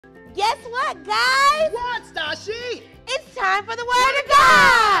Guess what, guys? What, Stashi? It's time for the Word of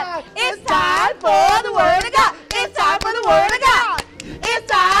God. It's time for the Word of God. It's time for the Word of God. It's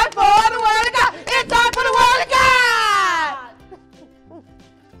time for the Word of God. It's time for the Word of God.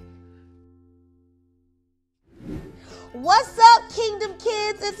 What's up, Kingdom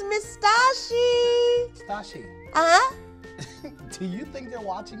Kids? It's Miss Stashi. Stashi, Uh-huh. do you think they're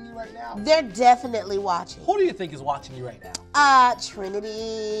watching you right now? They're definitely watching. Who do you think is watching you right now?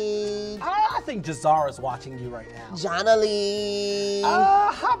 Trinity. I think Jazara's watching you right now. Jonalee.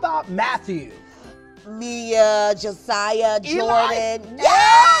 How about Matthew? Mia, Josiah, Eli? Jordan.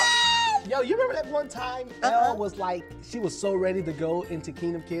 Yes! Yo, you remember that one time Elle was like, she was so ready to go into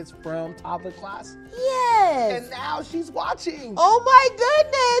Kingdom Kids from toddler class? Yes. And now she's watching. Oh my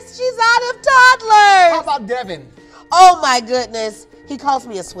goodness, she's out of toddlers. How about Devin? Oh my goodness, he calls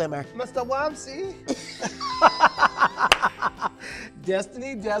me a swimmer. Mr. Wamsi.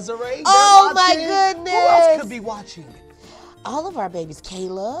 Destiny, Desiree. Oh my watching. goodness. Who else could be watching? All of our babies,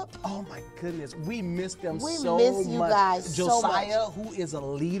 Caleb. Oh my goodness, we miss them We so miss you much. guys so much. Josiah, who is a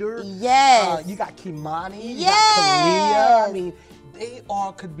leader. Yes. You got Kimani. You Yes. got Kalia. I mean, they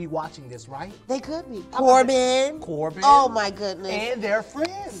all could be watching this, right? They could be. How about Corbin. Oh my goodness. And their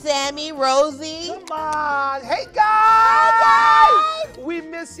friends. Sammy, Rosie. Come on. Hey, guys. We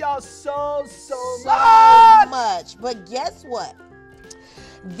miss y'all so much. But guess what?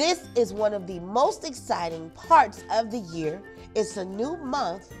 This is one of the most exciting parts of the year. It's a new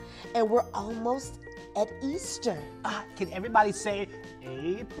month, and we're almost at Easter. Can everybody say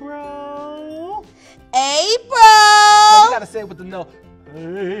April? April! No, we gotta say it with the no.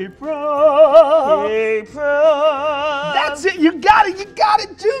 April. April. That's it. You got it. You got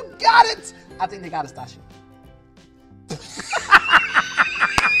it. You got it. I think they got it, Stashi.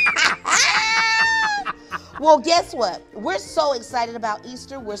 Well, guess what? We're so excited about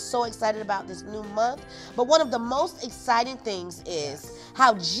Easter. We're so excited about this new month. But one of the most exciting things is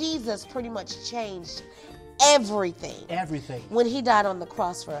how Jesus pretty much changed everything. Everything. When he died on the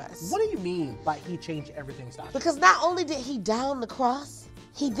cross for us. What do you mean by he changed everything, Stashi? Because not only did he die on the cross,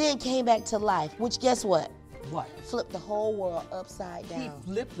 he then came back to life, which guess what? What? Flipped the whole world upside down. He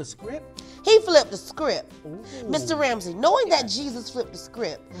flipped the script? He flipped the script. Ooh. Mr. Ramsey, knowing that Jesus flipped the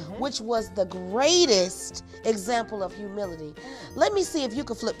script, which was the greatest example of humility, let me see if you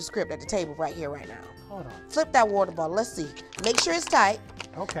can flip the script at the table right here, right now. Hold on. Flip that water bottle. Let's see. Make sure it's tight.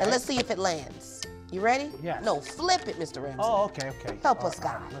 Okay. And let's see if it lands. You ready? Yes. No, flip it, Mr. Ramsey. Oh, okay. Help us,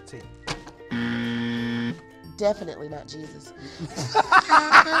 God. Let's see. Definitely not Jesus.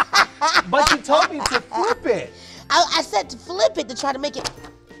 But you told me to flip it. I said to flip it to try to make it.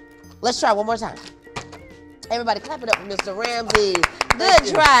 Let's try one more time. Everybody clap it up for Mr. Ramsey. Good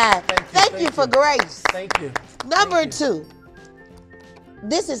try. Thank you for grace. Thank you. Number 2.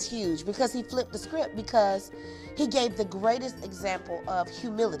 This is huge because he flipped the script, because he gave the greatest example of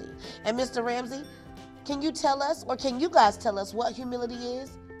humility. And Mr. Ramsey, can you tell us, or can you guys tell us what humility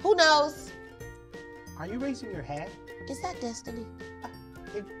is? Who knows? Are you raising your hand? Is that Destiny?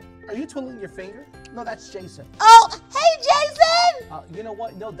 Are you twiddling your finger? No, that's Jason. Oh, hey, Jason! You know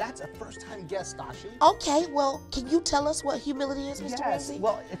what? No, that's a first-time guest, Stashi. Okay, well, can you tell us what humility is, Mr. Ramsey?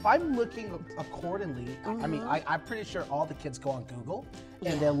 Well, if I'm looking accordingly, I mean, I'm pretty sure all the kids go on Google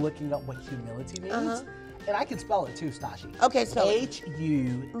and they're looking up what humility means. And I can spell it too, Stashi. Okay, spell it.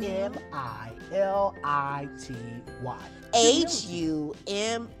 H-U-M-I-L-I-T-Y. H-U-M-I-L-I-T-Y.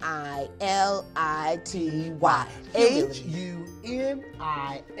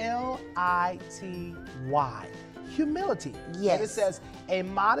 H-U-M-I-L-I-T-Y. Humility. Yes. And it says, a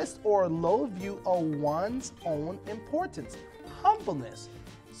modest or low view of one's own importance. Humbleness.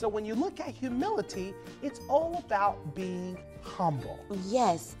 So when you look at humility, it's all about being humble.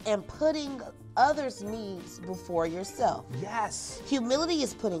 Yes, and putting others' needs before yourself. Yes. Humility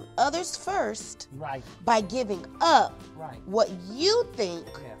is putting others first Right. by giving up Right. what you think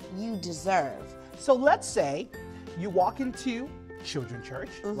you deserve. So let's say you walk into children's church,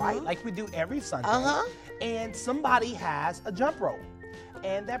 right? Like we do every Sunday. And somebody has a jump rope.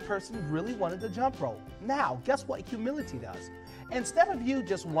 And that person really wanted the jump rope. Now, guess what humility does? Instead of you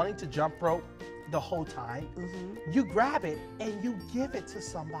just wanting to jump rope the whole time, you grab it and you give it to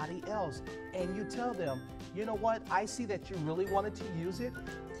somebody else. And you tell them, you know what? I see that you really wanted to use it.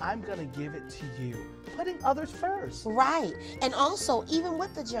 I'm going to give it to you. Putting others first. Right. And also, even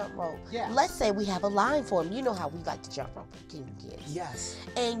with the jump rope, let's say we have a line for them. You know how we like to jump rope with Kingdom Kids. Yes.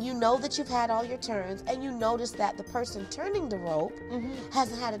 And you know that you've had all your turns, and you notice that the person turning the rope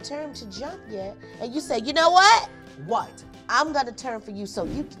hasn't had a turn to jump yet. And you say, you know what? What? I'm going to turn for you so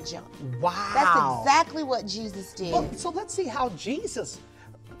you can jump. Wow. That's exactly what Jesus did. Well, so let's see how Jesus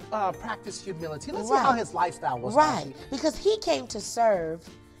practice humility. Let's see how his lifestyle was. Right, because he came to serve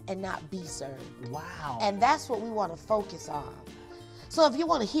and not be served. Wow. And that's what we want to focus on. So if you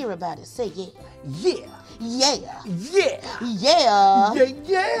want to hear about it, say yeah. Yeah. Yeah. Yeah. Yeah. Yeah.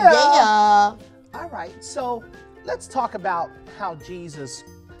 Yeah. Yeah. All right, so let's talk about how Jesus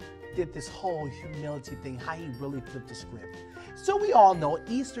did this whole humility thing, how he really flipped the script. So we all know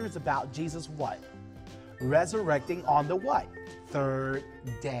Easter is about Jesus what? Resurrecting on the what? Third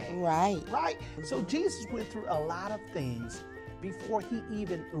day. Right. Right? So Jesus went through a lot of things before he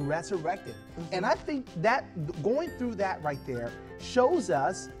even resurrected. And I think that going through that right there shows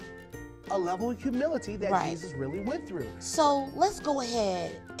us a level of humility that Jesus really went through. So let's go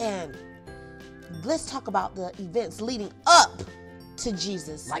ahead and let's talk about the events leading up to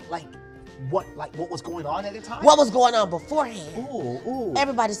Jesus. Like what was going on at the time? What was going on beforehand? Ooh.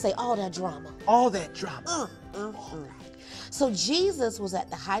 Everybody say all that drama. All that drama. So Jesus was at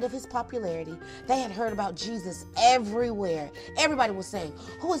the height of his popularity. They had heard about Jesus everywhere. Everybody was saying,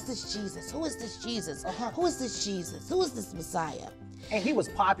 who is this Jesus? Who is this Jesus? Who is this Jesus? Who is this Messiah? And he was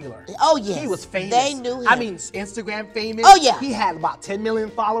popular. Oh, yes. He was famous. They knew him. I mean, Instagram famous. Oh, yeah. He had about 10 million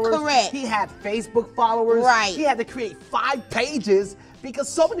followers. Correct. He had Facebook followers. Right. He had to create 5 pages because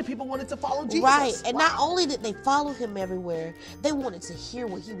so many people wanted to follow Jesus. Right. And not only did they follow him everywhere, they wanted to hear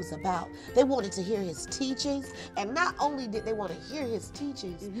what he was about. They wanted to hear his teachings. And not only did they want to hear his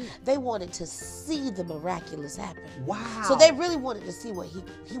teachings, they wanted to see the miraculous happen. Wow. So they really wanted to see what he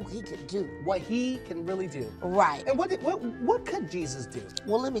could do. What he can really do. Right. And what could Jesus do?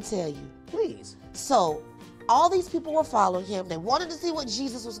 Well, let me tell you. Please. So all these people were following him. They wanted to see what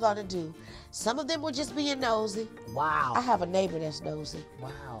Jesus was going to do. Some of them were just being nosy. Wow. I have a neighbor that's nosy.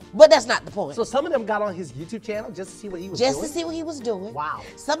 Wow. But that's not the point. So some of them got on his YouTube channel just to see what he was doing? Just to see what he was doing. Wow.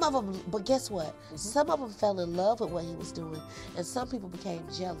 Some of them, but guess what? Some of them fell in love with what he was doing. And some people became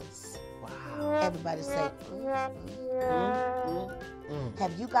jealous. Wow. Everybody say,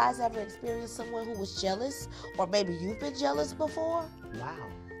 Have you guys ever experienced someone who was jealous? Or maybe you've been jealous before? Wow.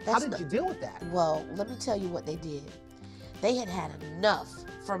 How did you deal with that? Well, let me tell you what they did. They had had enough.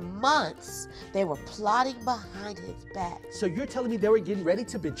 For months, they were plotting behind his back. So you're telling me they were getting ready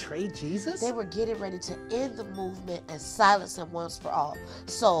to betray Jesus? They were getting ready to end the movement and silence him once for all.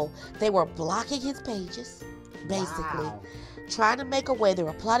 So they were blocking his pages, basically. Wow. Trying to make a way. They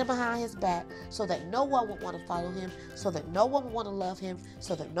were plotting behind his back so that no one would want to follow him, so that no one would want to love him,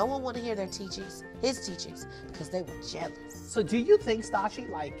 so that no one would want to hear their teachings, his teachings, because they were jealous. So do you think, Stashy,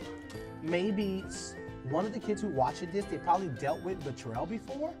 like maybe one of the kids who watching this, they probably dealt with betrayal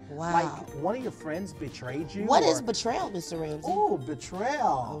before? Wow. Like one of your friends betrayed you? What is betrayal, Mr. Ramsey? Oh,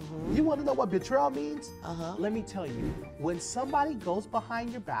 betrayal. You want to know what betrayal means? Uh-huh. Let me tell you. When somebody goes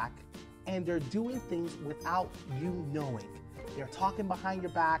behind your back and they're doing things without you knowing, they're talking behind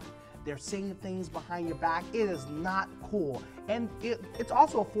your back, they're saying things behind your back, it is not cool. And it's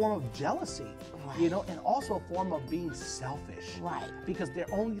also a form of jealousy, you know, and also a form of being selfish. Right. Because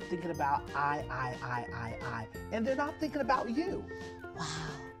they're only thinking about I, and they're not thinking about you. Wow,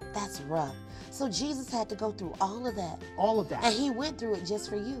 that's rough. So Jesus had to go through all of that. All of that. And he went through it just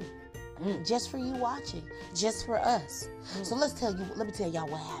for you. Just for you watching. Just for us. So let me tell y'all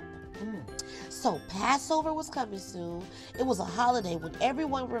what happened. So Passover was coming soon. It was a holiday when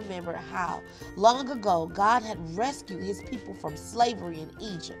everyone remembered how long ago God had rescued his people from slavery in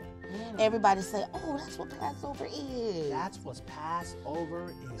Egypt. Everybody say, oh, that's what Passover is. That's what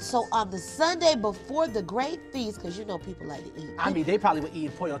Passover is. So on the Sunday before the great feast, because you know people like to eat. I mean, they probably would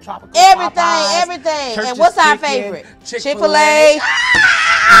eat Pollo Tropical. Everything, Popeyes, everything. Church's And what's our Chicken, favorite? Chick-fil-A. Chick-fil-A!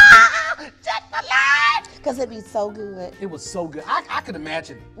 Because it'd be so good. It was so good. I could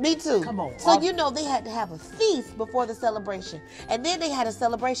imagine. Me too. Come on. So you know they had to have a feast before the celebration. And then they had a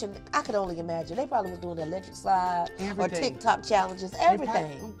celebration. I could only imagine. They probably was doing the electric slide or Everything. TikTok challenges,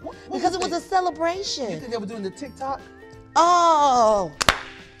 everything. What Because you it was a think? celebration. You think they were doing the TikTok? Oh.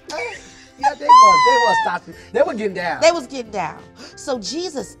 Yeah, they was, Stashy. They were getting down. They was getting down. So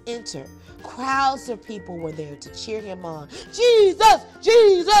Jesus entered. Crowds of people were there to cheer him on. Jesus!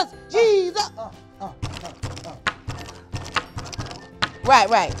 Jesus! Jesus!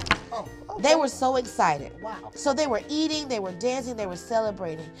 Right. Okay. They were so excited. Wow. So they were eating, they were dancing, they were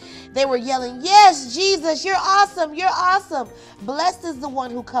celebrating. They were yelling, yes, Jesus, you're awesome, you're awesome. Blessed is the one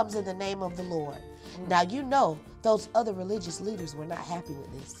who comes in the name of the Lord. Now you know those other religious leaders were not happy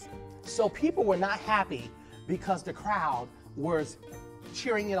with this. So people were not happy because the crowd was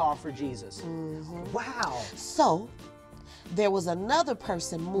cheering it on for Jesus. Wow. So there was another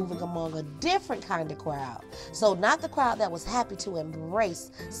person moving among a different kind of crowd. So not the crowd that was happy to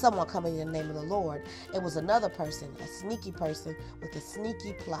embrace someone coming in the name of the Lord. It was another person, a sneaky person with a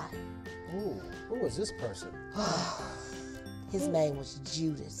sneaky plot. Ooh, who was this person? His name was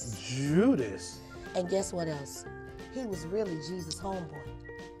Judas. Judas. And guess what else? He was really Jesus' homeboy.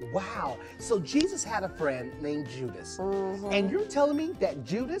 Wow. So Jesus had a friend named Judas. Mm-hmm. And you're telling me that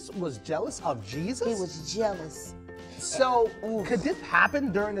Judas was jealous of Jesus? He was jealous. So could this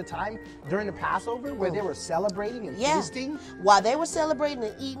happen during the Passover where they were celebrating and feasting? While they were celebrating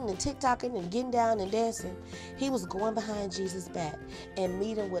and eating and TikToking and getting down and dancing, he was going behind Jesus' back and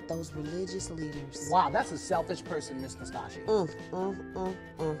meeting with those religious leaders. Wow, that's a selfish person, Miss Nastasia.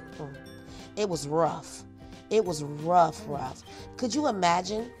 It was rough. It was rough. Could you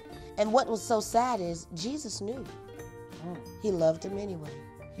imagine? And what was so sad is Jesus knew. He loved him anyway.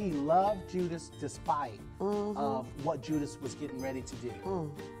 He loved Judas despite of what Judas was getting ready to do.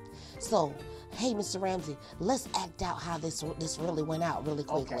 So, hey, Mr. Ramsey, let's act out how this really went out really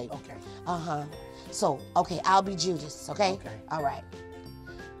quickly. Okay. So, okay, I'll be Judas, okay? Okay. All right.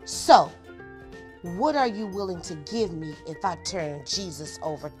 So, what are you willing to give me if I turn Jesus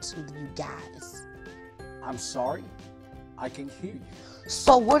over to you guys? I'm sorry, I can hear you.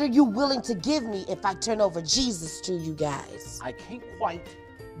 So what are you willing to give me if I turn over Jesus to you guys? I can't quite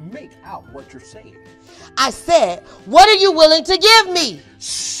make out what you're saying. I said, what are you willing to give me?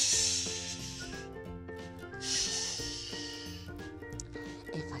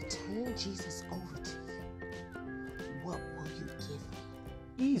 If I turn Jesus over to you, what will you give me?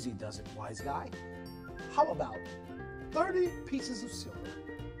 Easy does it, wise guy. How about 30 pieces of silver?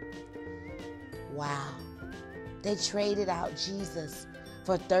 Wow. They traded out Jesus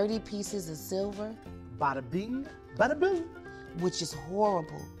for 30 pieces of silver? Bada bing, bada boom. Which is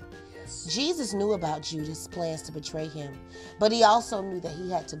horrible. Yes. Jesus knew about Judas' plans to betray him, but he also knew that he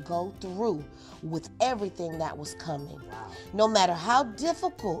had to go through with everything that was coming. Wow. No matter how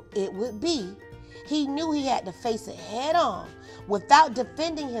difficult it would be, he knew he had to face it head on without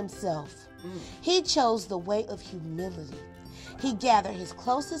defending himself. He chose the way of humility. He gathered his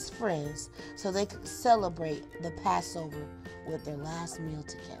closest friends so they could celebrate the Passover with their last meal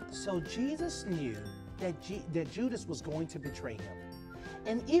together. So Jesus knew that Judas was going to betray him.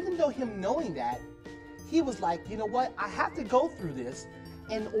 And even though him knowing that, he was like, you know what? I have to go through this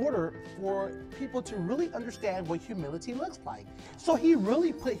in order for people to really understand what humility looks like. So he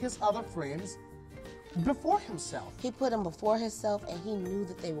really put his other friends before himself. He put them before himself, and he knew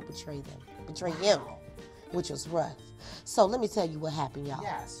that they would betray him, which was rough. So let me tell you what happened, y'all.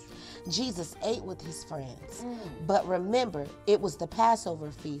 Yes. Jesus ate with his friends. But remember, it was the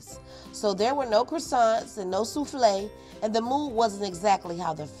Passover feast. So there were no croissants and no souffle, and the mood wasn't exactly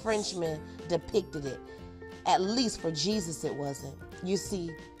how the Frenchmen depicted it. At least for Jesus, it wasn't. You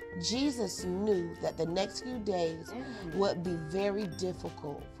see, Jesus knew that the next few days would be very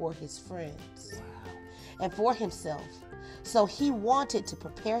difficult for his friends and for himself. So he wanted to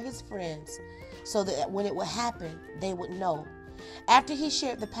prepare his friends so that when it would happen, they would know. After he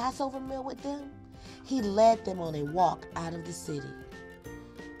shared the Passover meal with them, he led them on a walk out of the city.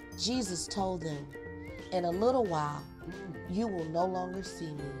 Jesus told them, in a little while, you will no longer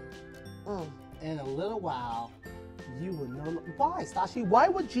see me. In a little while, you will no longer... Why, Stashi? Why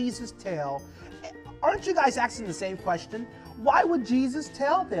would Jesus tell... Aren't you guys asking the same question? Why would Jesus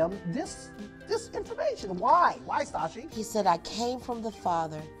tell them this information? Why? Why, Stashi? He said, I came from the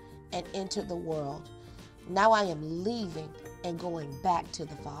Father and entered the world. Now I am leaving and going back to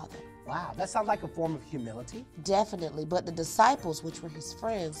the Father. Wow, that sounds like a form of humility. Definitely, but the disciples, which were his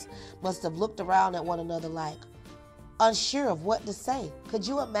friends, must have looked around at one another like, unsure of what to say. Could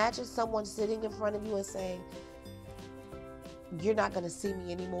you imagine someone sitting in front of you and saying, you're not going to see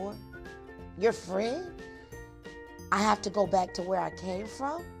me anymore? Your friend? I have to go back to where I came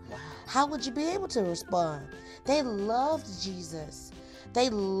from? Wow. How would you be able to respond? They loved Jesus. They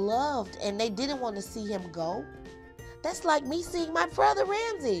loved, and they didn't want to see him go. That's like me seeing my brother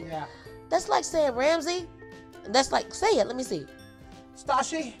Ramsey. Yeah. That's like saying, Ramsey. That's like, say it, let me see.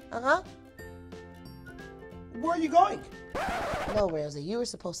 Stashi? Uh-huh. Where are you going? No, Ramsey, you were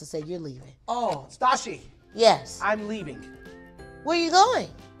supposed to say you're leaving. Oh, Stashi. Yes. I'm leaving. Where are you going?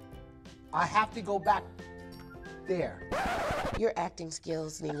 I have to go back there. Your acting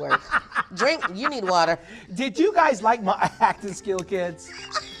skills need work. Drink, you need water. Did you guys like my acting skill, kids?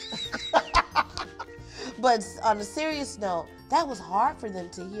 But on a serious note, that was hard for them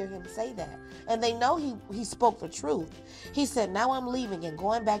to hear him say that. And they know he spoke the truth. He said, now I'm leaving and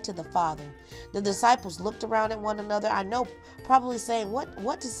going back to the Father. The disciples looked around at one another, I know, probably saying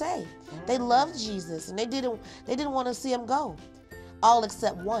what to say. They loved Jesus and they didn't want to see him go. All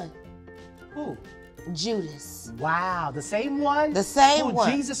except one. Who? Judas. Wow, the same one? The same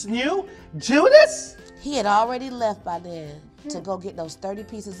one. Jesus knew? Judas? He had already left by then to go get those 30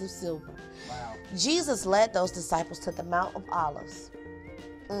 pieces of silver. Wow. Jesus led those disciples to the Mount of Olives.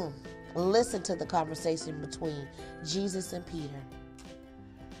 Listen to the conversation between Jesus and Peter.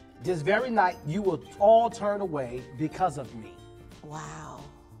 This very night, you will all turn away because of me. Wow.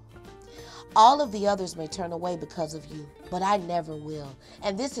 All of the others may turn away because of you, but I never will.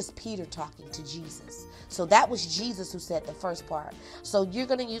 And this is Peter talking to Jesus. So that was Jesus who said the first part. So you're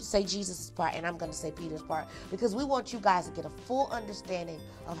going to say Jesus' part, and I'm going to say Peter's part, because we want you guys to get a full understanding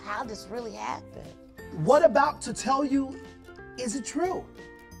of how this really happened. What about to tell you, is it true?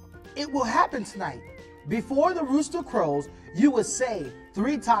 It will happen tonight. Before the rooster crows, you will say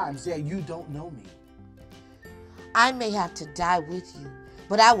 3 times that you don't know me. I may have to die with you,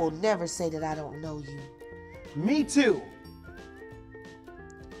 but I will never say that I don't know you. Me too.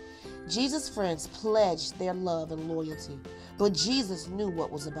 Jesus' friends pledged their love and loyalty, but Jesus knew what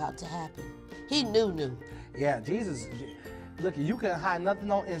was about to happen. He knew. Yeah, Jesus. Look, you couldn't hide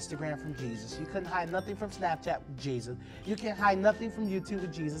nothing on Instagram from Jesus. You couldn't hide nothing from Snapchat with Jesus. You can't hide nothing from YouTube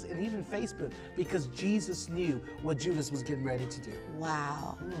with Jesus, and even Facebook, because Jesus knew what Judas was getting ready to do.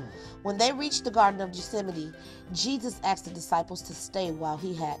 Wow. When they reached the Garden of Gethsemane, Jesus asked the disciples to stay while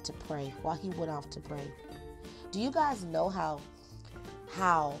he had to pray, while he went off to pray. Do you guys know how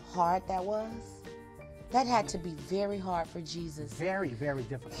hard that was? That had to be very hard for Jesus. Very, very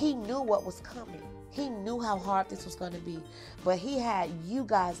difficult. He knew what was coming. He knew how hard this was going to be, but he had you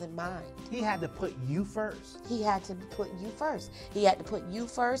guys in mind. He had to put you first. He had to put you first. He had to put you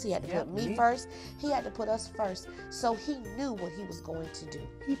first. He had to put me first. He had to put us first. So he knew what he was going to do.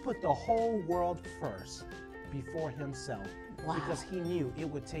 He put the whole world first before himself. Wow. Because he knew it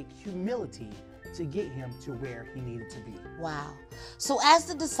would take humility to get him to where he needed to be. Wow. So as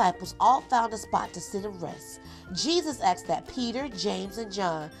the disciples all found a spot to sit and rest, Jesus asked that Peter, James, and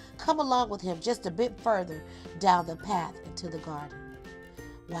John come along with him just a bit further down the path into the garden.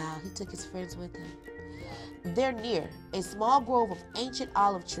 Wow, he took his friends with him. They're near a small grove of ancient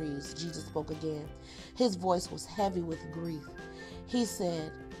olive trees, Jesus spoke again. His voice was heavy with grief. He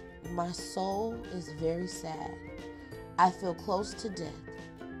said, "My soul is very sad. I feel close to death.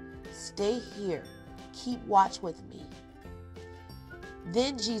 Stay here. Keep watch with me."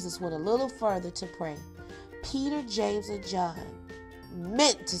 Then Jesus went a little further to pray. Peter, James, and John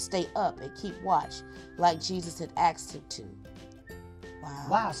meant to stay up and keep watch like Jesus had asked him to. Wow.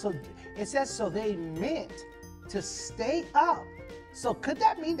 Wow, so it says so they meant to stay up. So could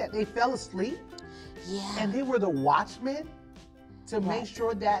that mean that they fell asleep? Yeah. And they were the watchmen to make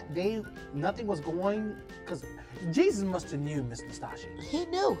sure that nothing was going, because Jesus must have knew, Miss Nastasia. He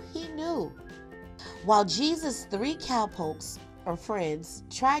knew. While Jesus' 3 cowpokes, or friends,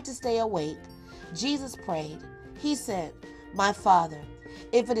 tried to stay awake, Jesus prayed. He said, "My Father,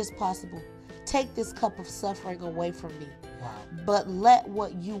 if it is possible, take this cup of suffering away from me. Wow. But let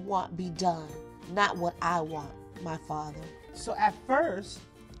what you want be done, not what I want, my Father." So at first,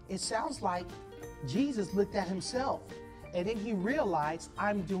 it sounds like Jesus looked at himself, and then he realized,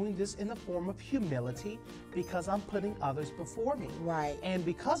 I'm doing this in the form of humility because I'm putting others before me. Right. And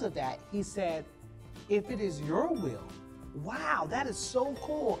because of that, he said, if it is your will. Wow, that is so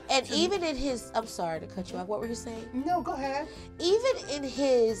cool. And even in his, I'm sorry to cut you off, what were you saying? No, go ahead. Even in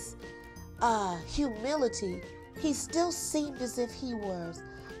his humility, he still seemed as if he was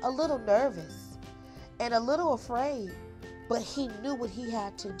a little nervous and a little afraid, but he knew what he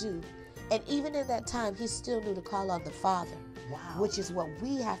had to do. And even in that time, he still knew to call on the Father. Wow. Which is what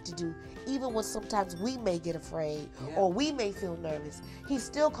we have to do, even when sometimes we may get afraid or we may feel nervous. He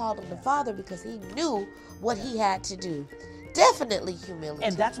still called on the Father because he knew what he had to do. Definitely humility.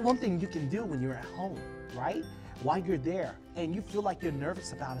 And that's one thing you can do when you're at home, right? While you're there and you feel like you're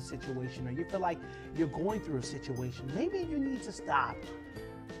nervous about a situation, or you feel like you're going through a situation, maybe you need to stop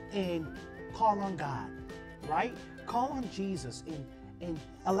and call on God, right? Call on Jesus and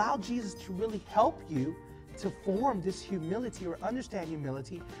allow Jesus to really help you to form this humility or understand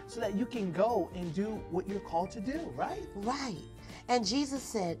humility so that you can go and do what you're called to do, right? Right. And Jesus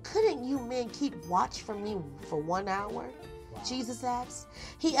said, "Couldn't you men keep watch for me for 1 hour?" Wow. Jesus asked.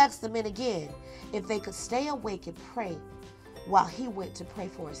 He asked the men again if they could stay awake and pray while he went to pray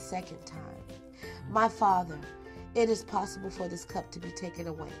for a second time. "My Father, it is possible for this cup to be taken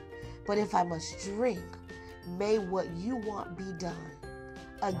away, but if I must drink, May what you want be done.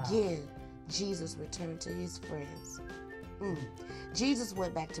 Again, Jesus returned to his friends. Jesus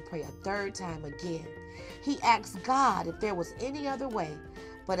went back to pray a third time again. He asked God if there was any other way,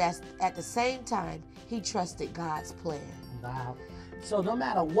 but at the same time, he trusted God's plan. Wow. So no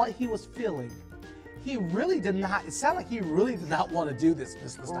matter what he was feeling, he really did not, it sounded like he really did not want to do this,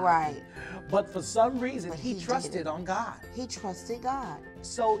 Miss Lestocki. Right. But for some reason, he trusted on God. He trusted God.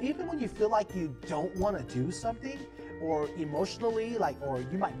 So even when you feel like you don't want to do something, or emotionally, or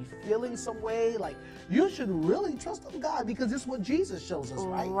you might be feeling some way, you should really trust on God, because this is what Jesus shows us,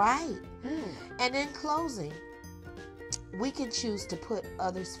 right? Right. And in closing, we can choose to put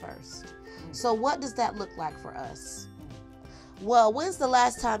others first. So what does that look like for us? Well, when's the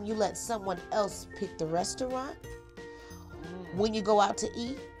last time you let someone else pick the restaurant? When you go out to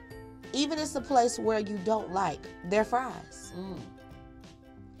eat? Even if it's a place where you don't like their fries.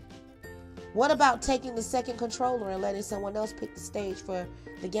 What about taking the second controller and letting someone else pick the stage for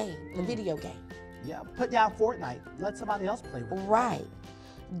the game, the video game? Yeah, put down Fortnite. Let somebody else play with it. Right.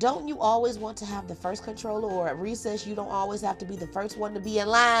 Don't you always want to have the first controller, or at recess, you don't always have to be the first one to be in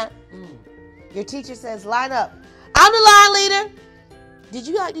line? Your teacher says, line up. I'm the line leader. Did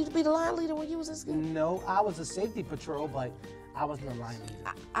you like to be the line leader when you was in school? No, I was a safety patrol, but I wasn't the line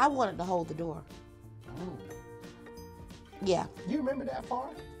leader. I wanted to hold the door. Yeah. You remember that far?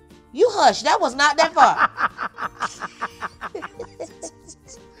 You hush. That was not that far.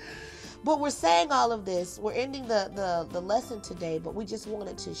 But we're saying all of this. We're ending the lesson today, but we just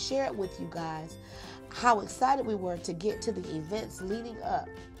wanted to share it with you guys how excited we were to get to the events leading up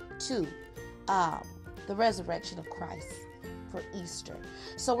to the resurrection of Christ for Easter.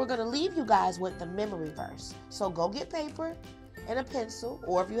 So we're going to leave you guys with the memory verse. So go get paper and a pencil,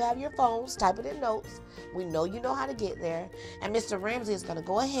 or if you have your phones, type it in notes. We know you know how to get there. And Mr. Ramsey is going to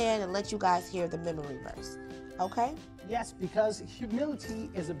go ahead and let you guys hear the memory verse. Okay? Yes, because humility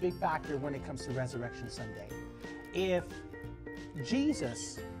is a big factor when it comes to Resurrection Sunday. If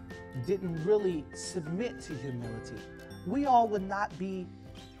Jesus didn't really submit to humility, we all would not be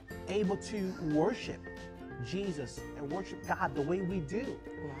able to worship Jesus and worship God the way we do.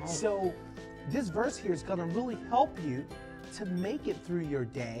 Right. So this verse here is going to really help you to make it through your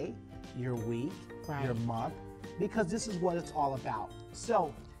day, your week, your month, because this is what it's all about.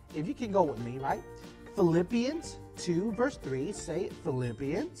 So if you can go with me, right? Philippians 2 verse 3, say it,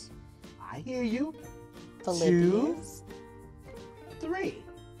 Philippians, I hear you, Philippians 2, 3.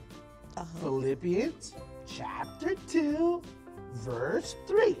 Philippians chapter 2 verse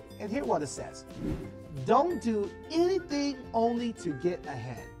 3. And hear what it says. Don't do anything only to get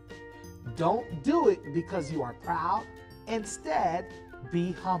ahead. Don't do it because you are proud. Instead,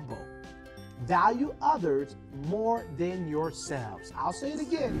 be humble. Value others more than yourselves. I'll say it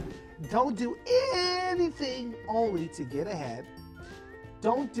again. Don't do anything only to get ahead.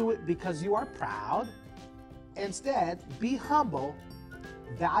 Don't do it because you are proud. Instead, be humble.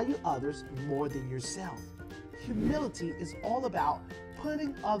 Value others more than yourself. Humility is all about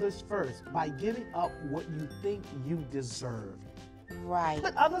putting others first by giving up what you think you deserve. Right.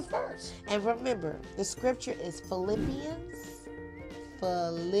 Put others first. And remember, the scripture is Philippians.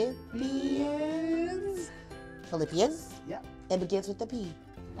 Yep. It begins with a P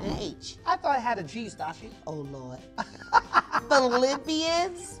and an H. I thought I had a G, Stashi. Oh, Lord.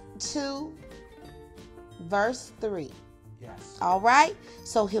 Philippians 2, verse 3. Yes. All right?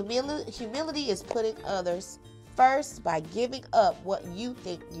 So humility is putting others first by giving up what you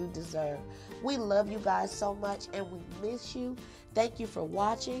think you deserve. We love you guys so much, and we miss you. Thank you for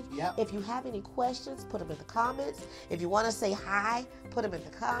watching. Yep. If you have any questions, put them in the comments. If you want to say hi, put them in the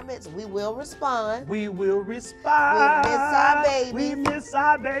comments. We will respond. We will respond. We miss our babies. We miss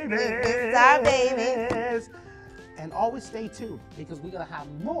our babies. We miss our babies. And always stay tuned, because we're going to have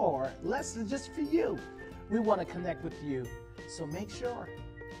more lessons just for you. We want to connect with you. So make sure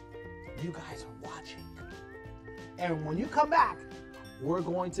you guys are watching. And when you come back, we're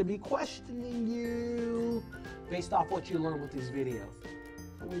going to be questioning you based off what you learned with these videos.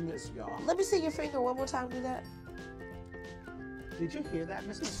 We miss y'all. Let me see your finger one more time. Do that. Did you hear that,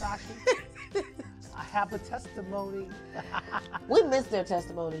 Mr. Sashi? I have a testimony. We miss their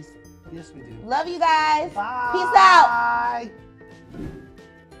testimonies. Yes, we do. Love you guys. Bye. Peace out. Bye.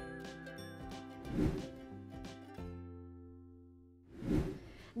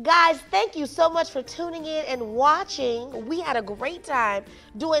 Guys, thank you so much for tuning in and watching. We had a great time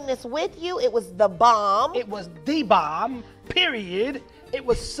doing this with you. It was the bomb. It was the bomb, period. It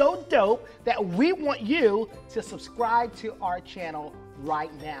was so dope that we want you to subscribe to our channel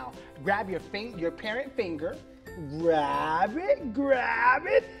right now. Grab your parent finger, grab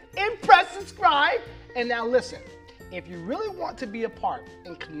it, and press subscribe. And now listen, if you really want to be a part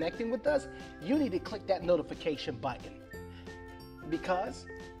in connecting with us, you need to click that notification button because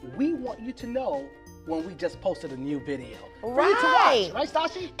we want you to know when we just posted a new video. For you to watch, right,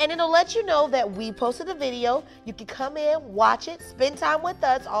 Stasha? And it'll let you know that we posted a video. You can come in, watch it, spend time with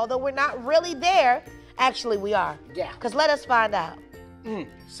us, although we're not really there. Actually, we are. Yeah. Because let us find out.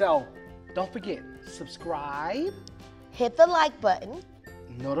 So, don't forget, subscribe. Hit the like button.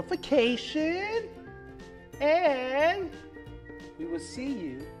 Notification. And we will see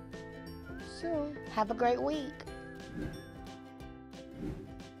you soon. Have a great week.